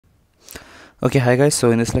Okay, hi guys.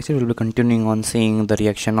 So in this lecture, we'll be continuing on seeing the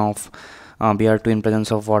reaction of Br2 in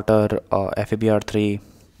presence of water, FeBr3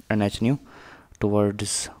 and HNu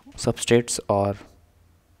towards substrates or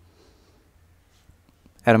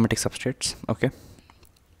aromatic substrates. Okay,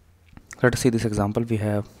 let us see this example. We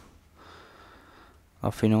have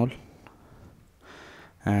a phenol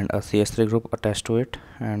and a CH3 group attached to it,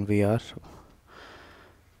 and we are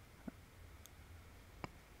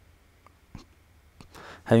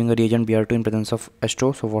having a reagent Br2 in presence of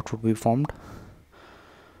H2O. So what would be formed?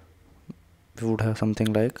 We would have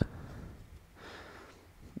something like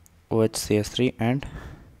OHCH3 and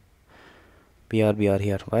Br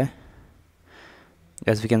here. Why?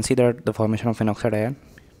 As we can see that the formation of an oxide ion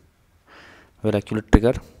will actually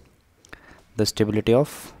trigger the stability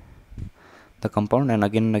of the compound, and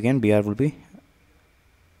again Br will be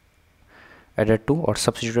added to or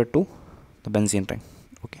substituted to the benzene ring.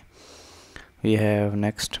 Okay, we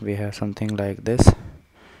have something like this.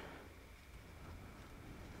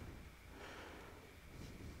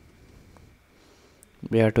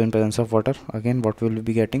 Br2 in presence of water. Again, what will we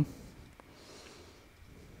be getting?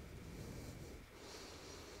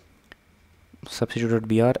 Substituted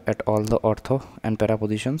Br at all the ortho and para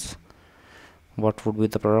positions. What would be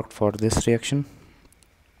the product for this reaction?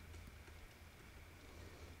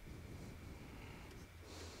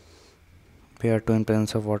 Br2 in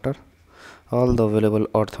presence of water. All the available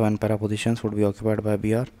ortho and para positions would be occupied by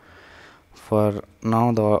Br. For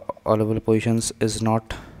now, the available positions is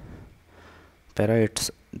not para, it's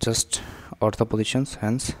just ortho positions,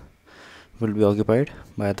 hence will be occupied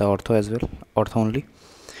by the ortho as well, ortho only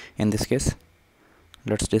in this case.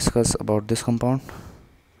 Let's discuss about this compound.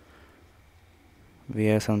 We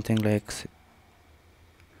have something like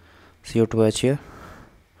CO2H here,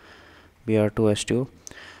 Br2H2O.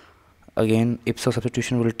 Again, ipso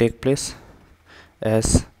substitution will take place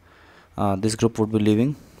as this group would be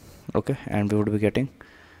leaving. Okay, and we would be getting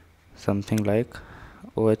something like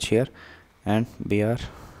OH here and Br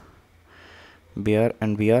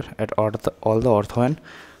at all the ortho and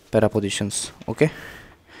para positions. Okay,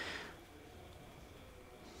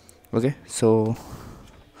 so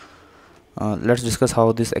let's discuss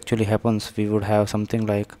how this actually happens. We would have something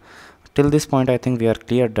like, till this point I think we are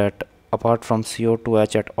clear that apart from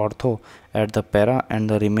CO2H at ortho at the para and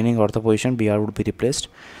the remaining ortho position, Br would be replaced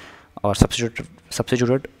or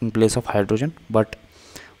substituted in place of hydrogen. But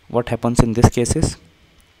what happens in this case is,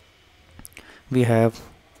 we have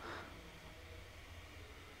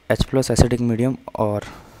H plus acidic medium, or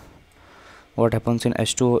what happens in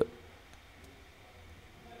H2O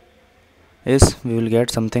is we will get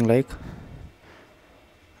something like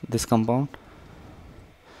this compound,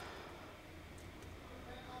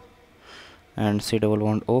 and C double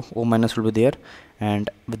bond O minus will be there, and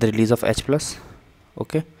with the release of H plus.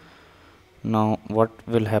 Okay, now what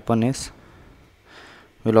will happen is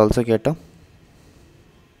we'll also get a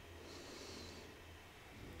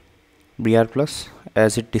Br plus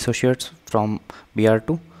as it dissociates from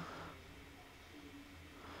Br2,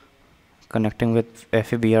 connecting with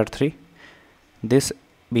FeBr3. This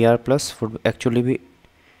Br plus would actually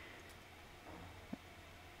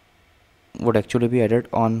be added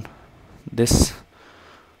on this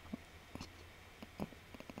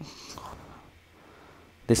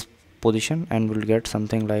position, and we'll get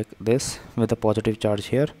something like this with a positive charge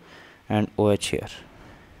here and OH here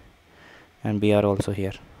and Br also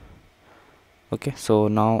here. Okay, so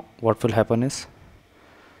now what will happen is,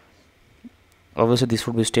 obviously this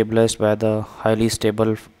would be stabilized by the highly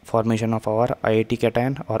stable formation of our IIT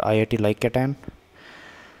cation or IIT like cation,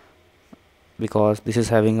 because this is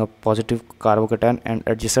having a positive carbocation and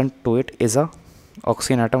adjacent to it is a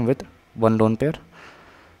oxygen atom with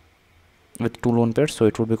two lone pairs, so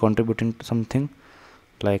it would be contributing to something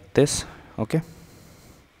like this. Okay,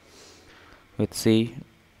 with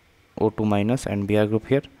CO2 minus and Br group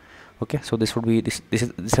here. Okay, so this would be this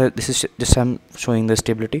is just I'm showing the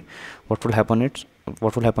stability. What will happen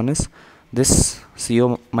is this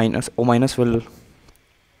CO minus O minus will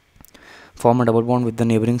form a double bond with the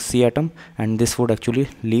neighboring C atom, and this would actually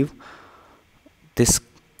leave this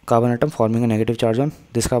carbon atom forming a negative charge on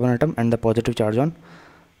this carbon atom, and the positive charge on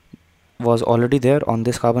was already there on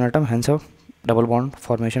this carbon atom, hence a double bond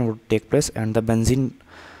formation would take place, and the benzene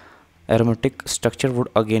aromatic structure would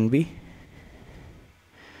again be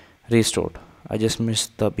restored. I just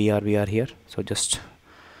missed the Br here, so just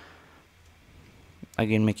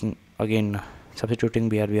again substituting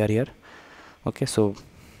Br here. Okay, so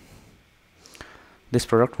this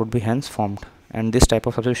product would be hence formed, and this type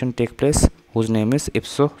of substitution take place whose name is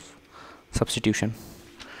ipso substitution.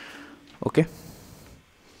 Okay,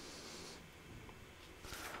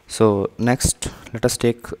 So next let us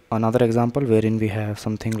take another example wherein we have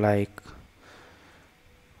something like,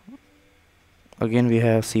 again we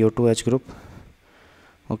have CO2H group.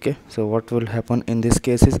 Okay, so what will happen in this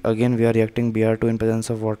case is, again we are reacting Br2 in presence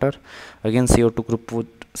of water. Again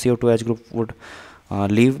CO2H group would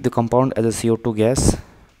leave the compound as a CO2 gas.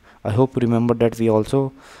 I hope you remember that we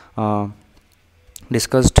also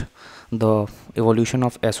discussed the evolution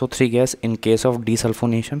of SO3 gas in case of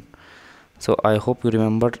desulfonation. So I hope you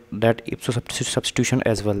remember that ipso substitution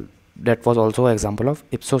as well. That was also an example of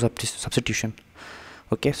ipso substitution.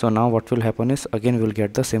 Okay, so now what will happen is, again we will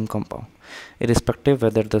get the same compound, irrespective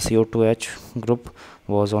whether the CO2H group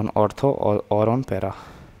was on ortho or on para.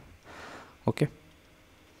 Okay,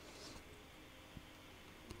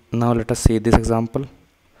 now let us see this example.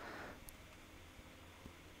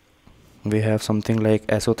 We have something like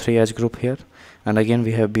SO3H group here, and again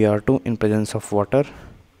we have Br2 in presence of water.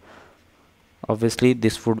 Obviously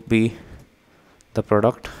this would be the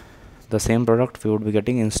product, the same product we would be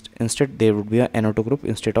getting. Instead there would be a NO2 group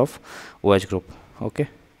instead of OH group. Okay,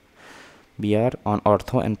 Br on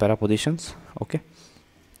ortho and para positions. Okay,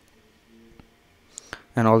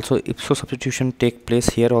 and also ipso substitution take place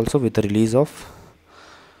here also with the release of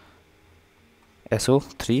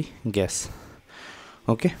SO3 gas.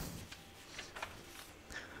 Okay,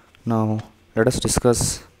 now let us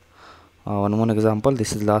discuss one more example.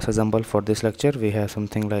 This is last example for this lecture. We have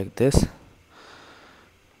something like this,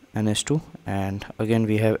 NH2, and again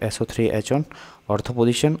we have SO3H on ortho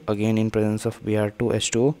position. Again in presence of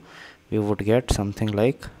Br2H2O we would get something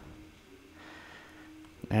like,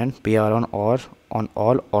 and Br on all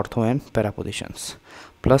ortho and para positions,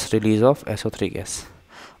 plus release of SO3 gas.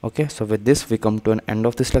 Okay, so with this we come to an end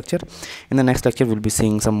of this lecture. In the next lecture we'll be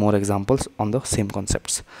seeing some more examples on the same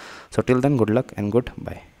concepts. So till then, good luck and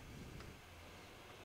goodbye.